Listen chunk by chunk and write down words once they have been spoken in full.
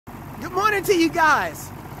good morning to you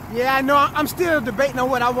guys. Yeah, I know I'm still debating on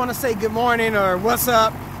what I want to say good morning or what's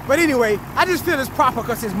up. But anyway, I just feel it's proper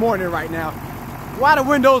because it's morning right now. While the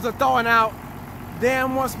windows are thawing out,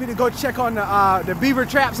 Dam wants me to go check on the beaver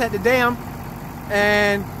traps at the dam.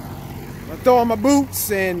 And I'll throw on my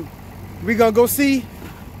boots and we're going to go see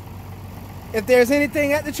if there's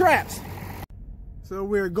anything at the traps. So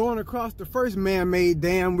we're going across the first man-made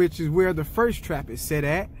dam, which is where the first trap is set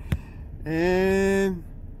at. And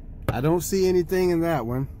I don't see anything in that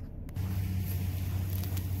one.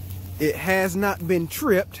 It has not been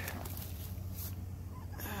tripped.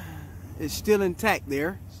 It's still intact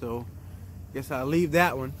there, so guess I'll leave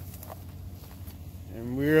that one.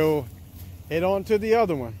 And we'll head on to the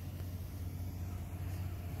other one.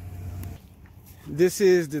 This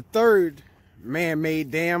is the third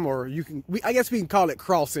man-made dam, or I guess we can call it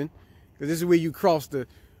crossing, because this is where you cross the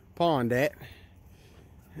pond at.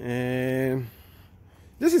 And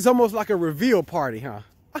this is almost like a reveal party, huh?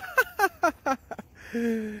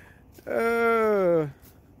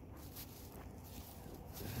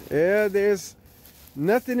 Yeah, there's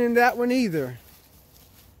nothing in that one either.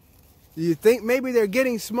 Do you think maybe they're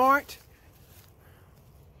getting smart?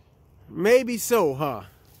 Maybe so, huh?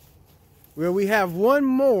 Well, we have one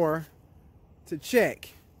more to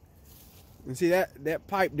check. And see that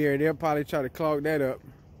pipe there, they'll probably try to clog that up.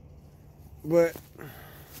 But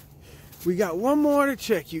we got one more to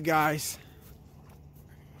check, you guys.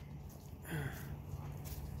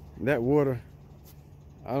 That water,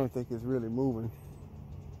 I don't think it's really moving.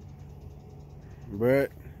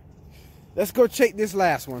 But let's go check this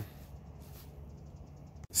last one.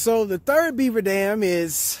 So the third beaver dam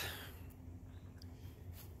is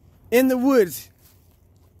in the woods.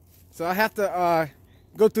 So I have to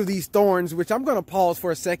go through these thorns, which I'm going to pause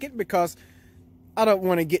for a second because I don't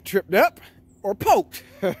want to get tripped up or poked.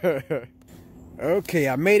 Okay,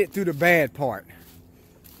 I made it through the bad part.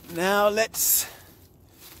 Now let's...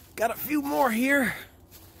 Got a few more here.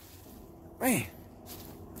 Man.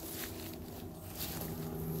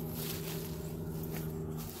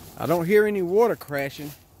 I don't hear any water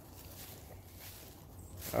crashing.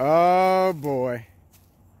 Oh boy.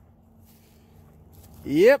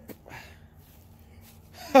 Yep.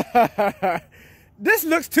 This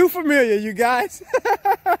looks too familiar, you guys.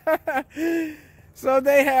 So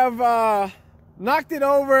they have knocked it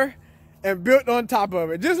over and built on top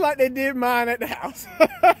of it, just like they did mine at the house.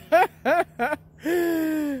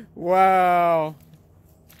 Wow.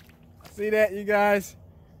 See that, you guys?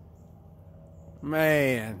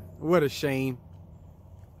 Man, what a shame.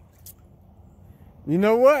 You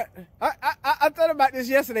know what? I thought about this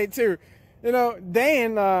yesterday too. You know,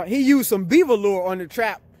 Dan, he used some beaver lure on the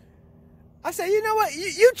trap. I said, you know what?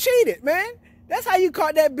 You cheated, man. That's how you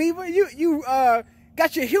caught that beaver. You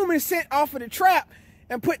got your human scent off of the trap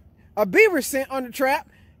and put a beaver scent on the trap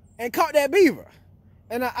and caught that beaver.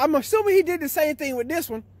 And I'm assuming he did the same thing with this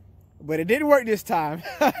one, but it didn't work this time.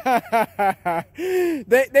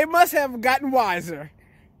 They must have gotten wiser.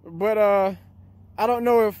 But I don't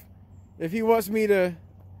know if he wants me to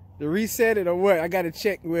reset it or what. I got to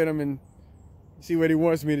check with him and see what he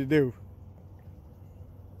wants me to do.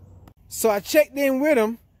 So I checked in with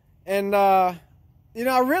him, and you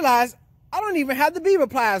know, I realized I don't even have the beaver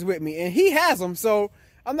pliers with me, and he has them, so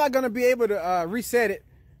I'm not going to be able to reset it,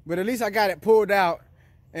 but at least I got it pulled out.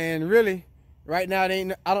 And really, right now,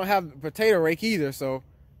 I don't have a potato rake either, so I'm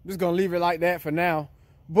just going to leave it like that for now.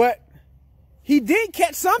 But he did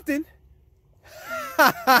catch something.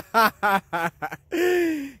 Got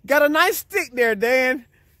a nice stick there, Dan.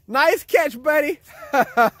 Nice catch, buddy. I'm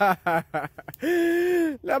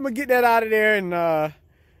going to get that out of there and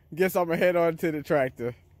guess I'm going to head on to the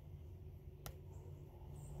tractor.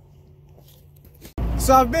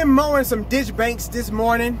 So I've been mowing some ditch banks this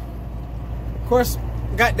morning. Of course,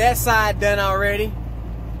 got that side done already.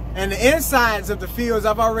 And the insides of the fields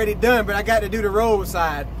I've already done, but I got to do the road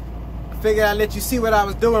side. I figured I'd let you see what I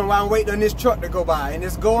was doing while I'm waiting on this truck to go by. And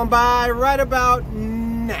it's going by right about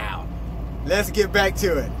now. Let's get back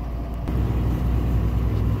to it.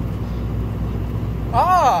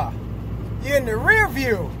 Ah, you're in the rear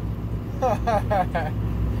view.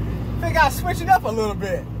 Think I'll switch it up a little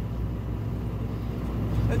bit.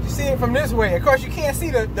 Let you see it from this way. Of course, you can't see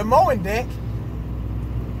the mowing deck,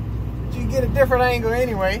 but you get a different angle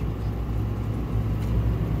anyway.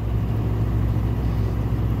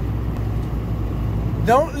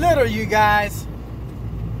 Don't litter, you guys.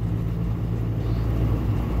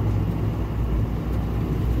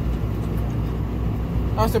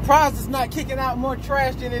 I'm surprised it's not kicking out more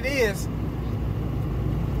trash than it is.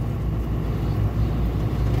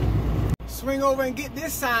 Swing over and get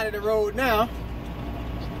this side of the road now.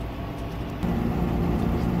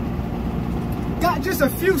 just a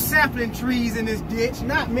few sapling trees in this ditch,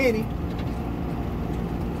 not many.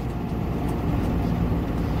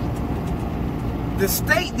 The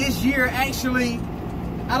state this year actually,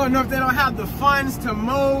 I don't know if they don't have the funds to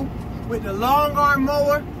mow with the long arm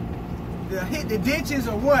mower to hit the ditches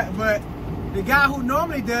or what, but the guy who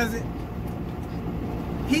normally does it,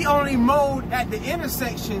 he only mowed at the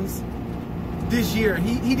intersections this year.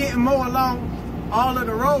 He didn't mow along all of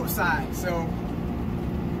the roadside. So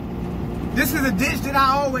this is a ditch that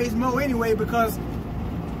I always mow anyway, because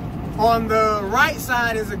on the right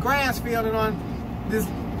side is a grass field, and on this,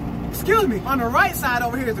 on the right side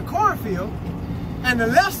over here is the cornfield, and the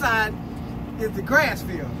left side is the grass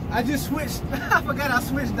field. I just switched, I forgot I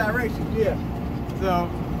switched directions, yeah. So,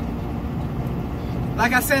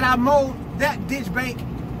 like I said, I mowed that ditch bank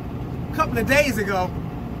a couple of days ago,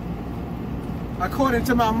 according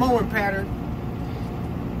to my mowing pattern.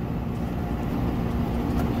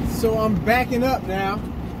 So I'm backing up now.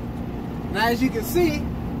 Now, as you can see,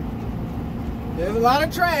 there's a lot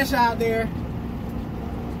of trash out there.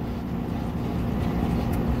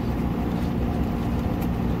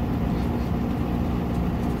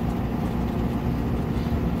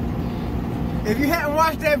 If you hadn't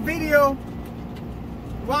watched that video,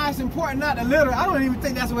 why it's important not to litter, I don't even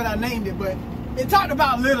think that's what I named it, but it talked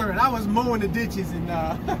about littering. I was mowing the ditches and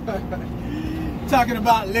talking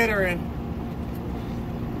about littering.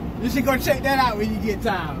 You should go check that out when you get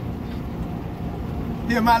time.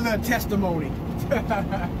 Hear my little testimony.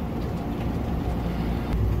 I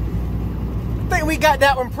think we got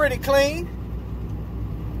that one pretty clean.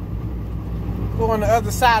 Go on the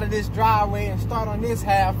other side of this driveway and start on this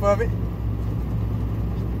half of it.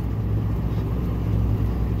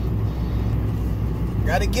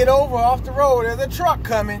 Got to get over off the road. There's a truck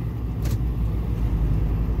coming.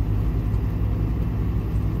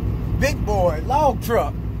 Big boy, log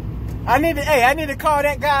truck. I need to call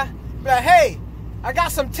that guy. Be like, hey, I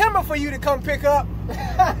got some timber for you to come pick up.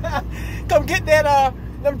 Come get that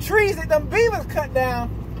them trees that them beavers cut down.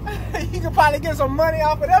 You can probably get some money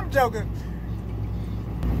off of them jokers.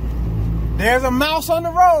 There's a mouse on the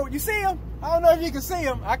road. You see him? I don't know if you can see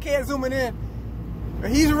him. I can't zoom it in. But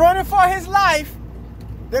he's running for his life.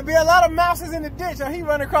 There'll be a lot of mouses in the ditch. Oh, he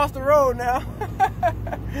running across the road now.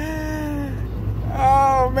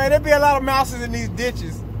 Oh man, there'll be a lot of mouses in these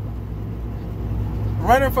ditches.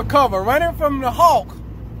 Running for cover, running from the hawk.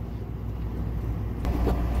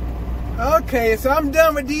 Okay, so I'm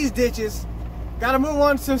done with these ditches. Gotta move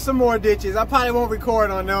on to some more ditches. I probably won't record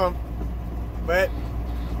on them, but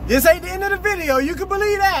this ain't the end of the video. You can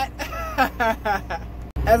believe that.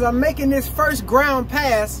 As I'm making this first ground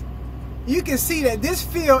pass, you can see that this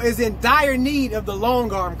field is in dire need of the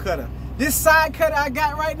long arm cutter. This side cutter I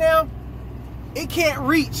got right now, it can't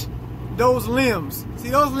reach those limbs. See,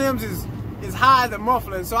 those limbs is high as a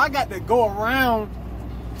muffler, so I got to go around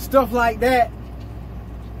stuff like that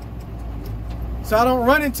so I don't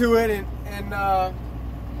run into it and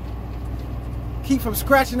keep from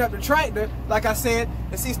scratching up the tractor, like I said.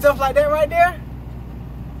 And see stuff like that right there?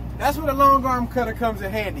 That's where the long arm cutter comes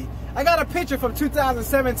in handy. I got a picture from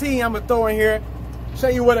 2017 I'm gonna throw in here, show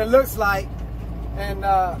you what it looks like. And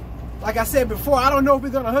like I said before, I don't know if we're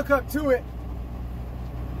gonna hook up to it,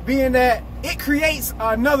 being that it creates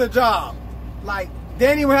another job. Like,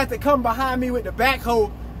 Danny will have to come behind me with the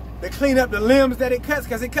backhoe to clean up the limbs that it cuts,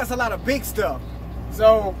 because it cuts a lot of big stuff.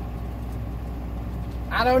 So,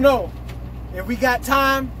 I don't know. If we got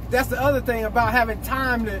time, that's the other thing about having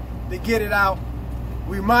time to get it out.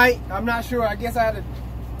 We might, I'm not sure. I guess I had to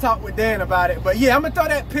talk with Dan about it. But yeah, I'm gonna throw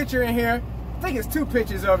that picture in here. I think it's 2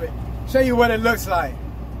 pictures of it. Show you what it looks like.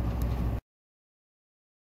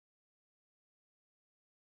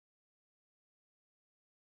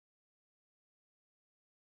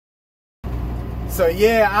 So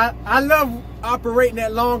yeah, I love operating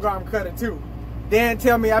that long arm cutter too. Dan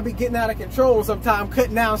tell me I be getting out of control sometimes,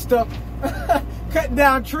 cutting down stuff, cutting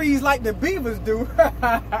down trees like the beavers do.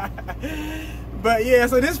 But yeah,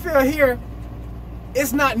 so this field here,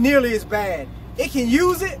 it's not nearly as bad. It can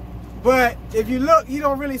use it, but if you look, you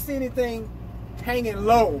don't really see anything hanging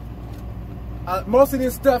low. Most of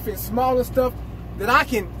this stuff is smaller stuff that I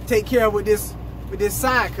can take care of with this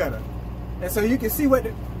side cutter. And so you can see what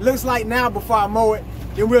it looks like now before I mow it.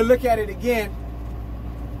 Then we'll look at it again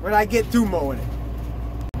when I get through mowing it.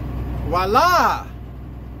 Voila!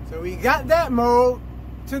 So we got that mowed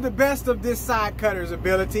to the best of this side cutter's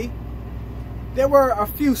ability. There were a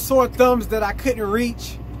few sore thumbs that I couldn't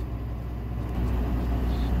reach,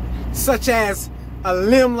 such as a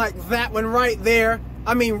limb like that one right there.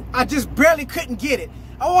 I mean, I just barely couldn't get it.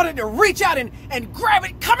 I wanted to reach out and grab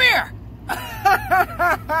it. Come here!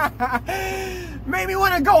 Made me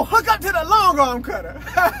want to go hook up to the long arm cutter.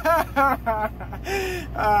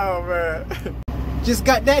 Oh man. Just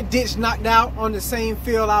got that ditch knocked out on the same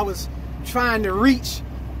field I was trying to reach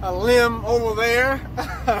a limb over there.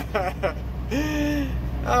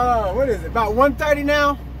 What is it? About 1:30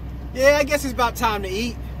 now? Yeah, I guess it's about time to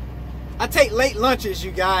eat. I take late lunches,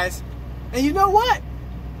 you guys. And you know what?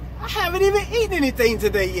 I haven't even eaten anything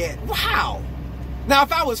today yet. Wow. Now,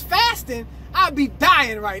 if I was fasting, I'd be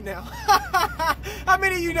dying right now. How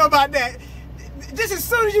many of you know about that? Just as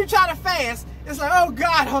soon as you try to fast, it's like, oh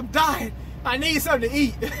God, I'm dying. I need something to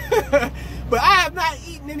eat. But I have not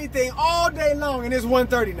eaten anything all day long, and it's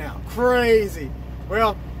 1:30 now. Crazy.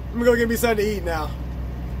 Well, I'm gonna go get me something to eat now.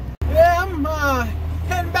 Yeah, I'm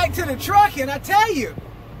heading back to the truck, and I tell you,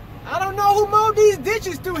 I don't know who mowed these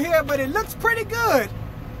ditches through here, but it looks pretty good.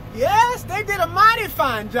 Yes, they did a mighty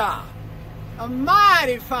fine job. A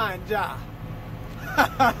mighty fine job.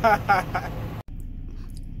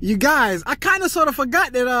 You guys, I kind of sort of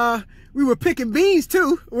forgot that we were picking beans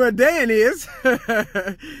too. Well, Dan is.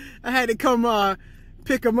 I had to come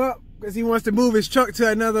pick him up because he wants to move his truck to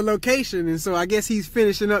another location, and so I guess he's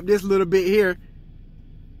finishing up this little bit here.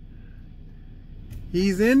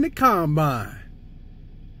 He's in the combine.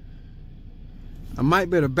 I might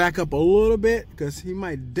better back up a little bit because he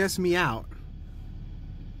might dust me out.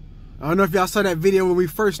 I don't know if y'all saw that video when we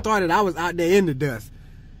first started. I was out there in the dust.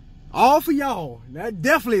 All for y'all. That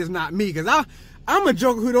definitely is not me, because I'm a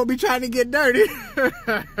joker who don't be trying to get dirty.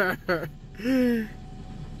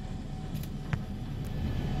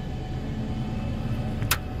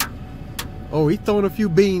 Oh, he's throwing a few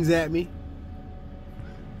beans at me.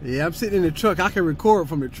 Yeah, I'm sitting in the truck. I can record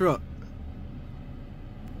from the truck.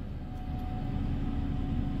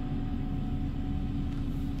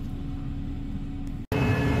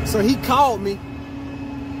 So he called me,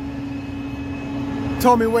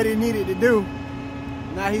 told me what he needed to do.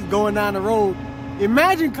 Now he's going down the road.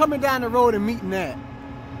 Imagine coming down the road and meeting that.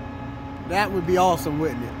 That would be awesome,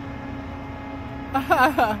 wouldn't it?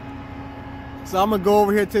 So I'm gonna go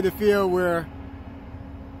over here to the field where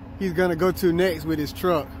he's gonna go to next with his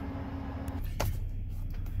truck.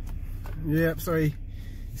 Yep, so he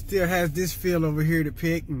still has this field over here to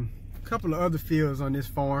pick and a couple of other fields on this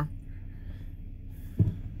farm.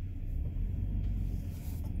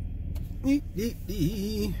 It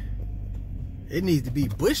needs to be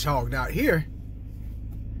bush hogged out here.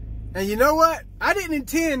 And you know what? I didn't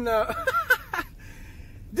intend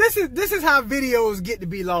this is how videos get to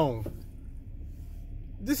be long.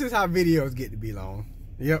 This is how videos get to be long.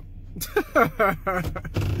 Yep.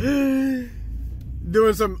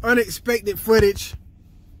 Doing some unexpected footage.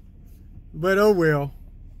 But oh well.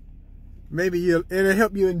 Maybe it'll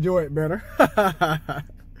help you enjoy it better.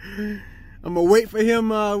 I'm gonna wait for him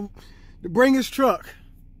to bring his truck.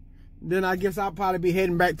 Then I guess I'll probably be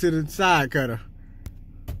heading back to the side cutter.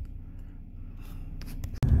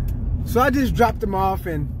 So I just dropped him off,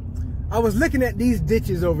 and I was looking at these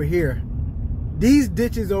ditches over here. These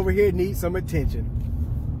ditches over here need some attention.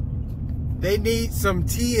 They need some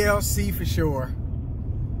TLC for sure.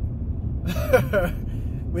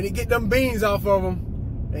 When you get them beans off of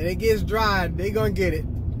them and it gets dry, they gonna get it.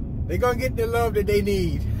 They gonna get the love that they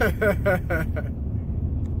need.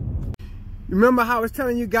 Remember how I was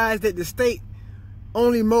telling you guys that the state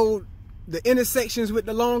only mowed the intersections with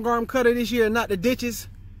the long arm cutter this year and not the ditches?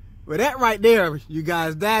 Well, that right there, you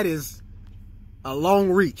guys, that is a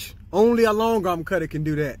long reach. Only a long arm cutter can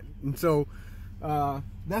do that. And so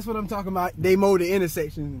that's what I'm talking about. They mow the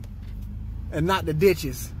intersections and not the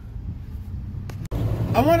ditches.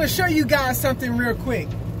 I want to show you guys something real quick.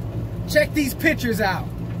 Check these pictures out.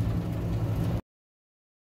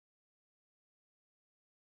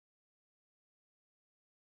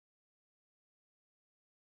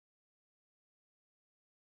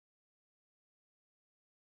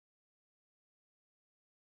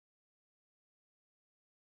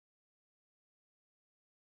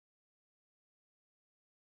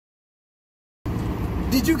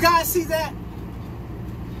 Did you guys see that?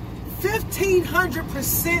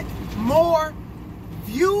 1,500% more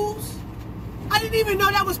views? I didn't even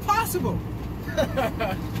know that was possible.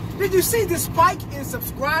 Did you see the spike in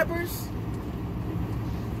subscribers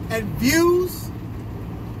and views?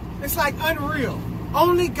 It's like unreal.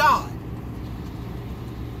 Only God.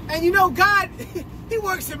 And you know, God, He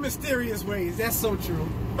works in mysterious ways. That's so true.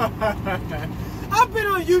 I've been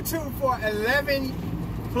on YouTube for 11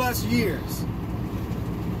 plus years.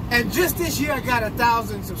 And just this year I got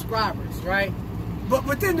 1,000 subscribers, right? But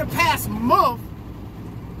within the past month,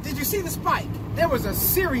 did you see the spike? There was a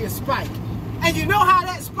serious spike. And you know how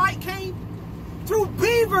that spike came? through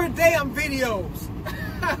Beaver damn videos.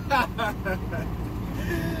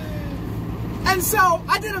 And so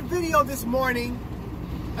I did a video this morning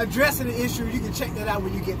addressing the issue. You can check that out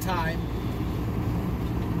when you get time.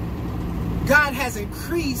 God has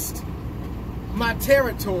increased my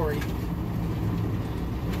territory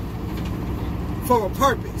for a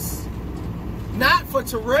purpose. Not for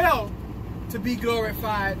Terrell to be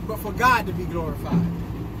glorified, but for God to be glorified.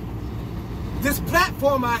 This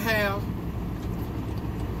platform I have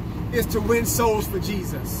is to win souls for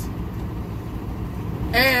Jesus.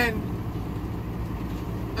 And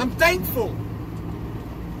I'm thankful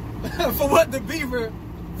for what the Beaver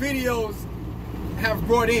videos have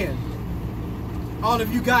brought in. All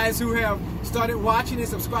of you guys who have started watching and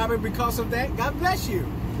subscribing because of that, God bless you.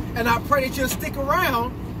 And I pray that you'll stick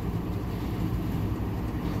around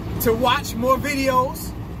to watch more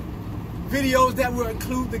videos, videos that will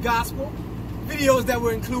include the gospel, videos that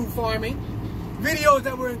will include farming, videos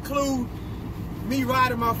that will include me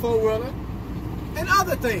riding my four-wheeler, and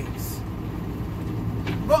other things.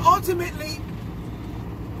 But ultimately,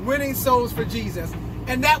 winning souls for Jesus.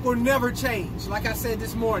 And that will never change, like I said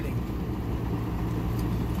this morning.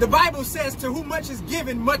 The Bible says, to whom much is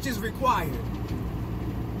given, much is required.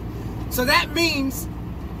 So that means,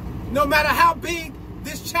 no matter how big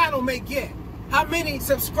this channel may get, how many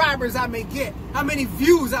subscribers I may get, how many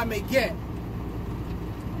views I may get,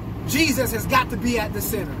 Jesus has got to be at the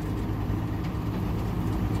center.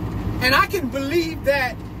 And I can believe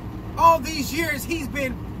that all these years he's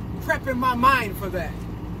been prepping my mind for that.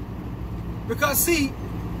 Because see,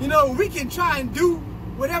 you know, we can try and do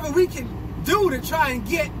whatever we can do to try and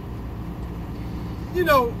get, you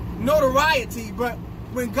know, notoriety. But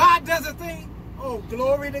when God does a thing, oh,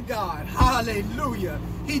 glory to God. Hallelujah.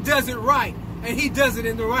 He does it right. And he does it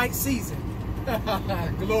in the right season.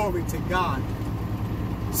 Glory to God.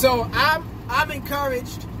 So I'm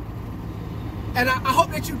encouraged. And I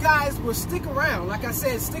hope that you guys will stick around. Like I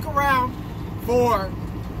said, stick around for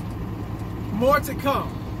more to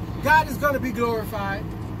come. God is going to be glorified.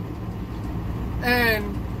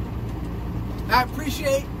 And I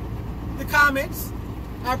appreciate the comments.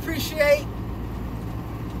 I appreciate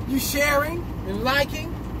you sharing and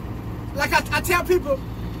liking. Like I tell people,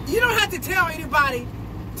 you don't have to tell anybody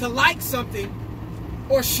to like something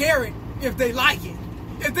or share it if they like it.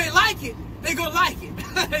 If they like it, they're going to like it.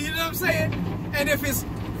 You know what I'm saying? And if it's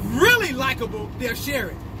really likable, they'll share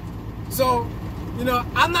it. So, you know,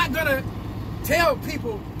 I'm not going to tell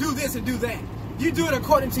people do this and do that. You do it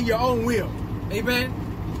according to your own will. Amen?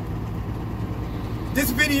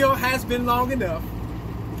 This video has been long enough.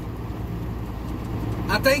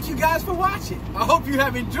 I thank you guys for watching. I hope you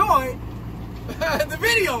have enjoyed the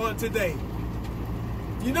video on today.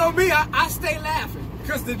 You know me, I stay laughing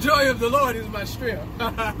because the joy of the Lord is my strength.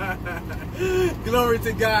 Glory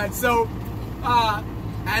to God. So,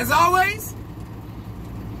 as always,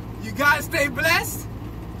 you guys stay blessed,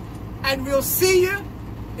 and we'll see you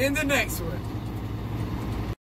in the next one.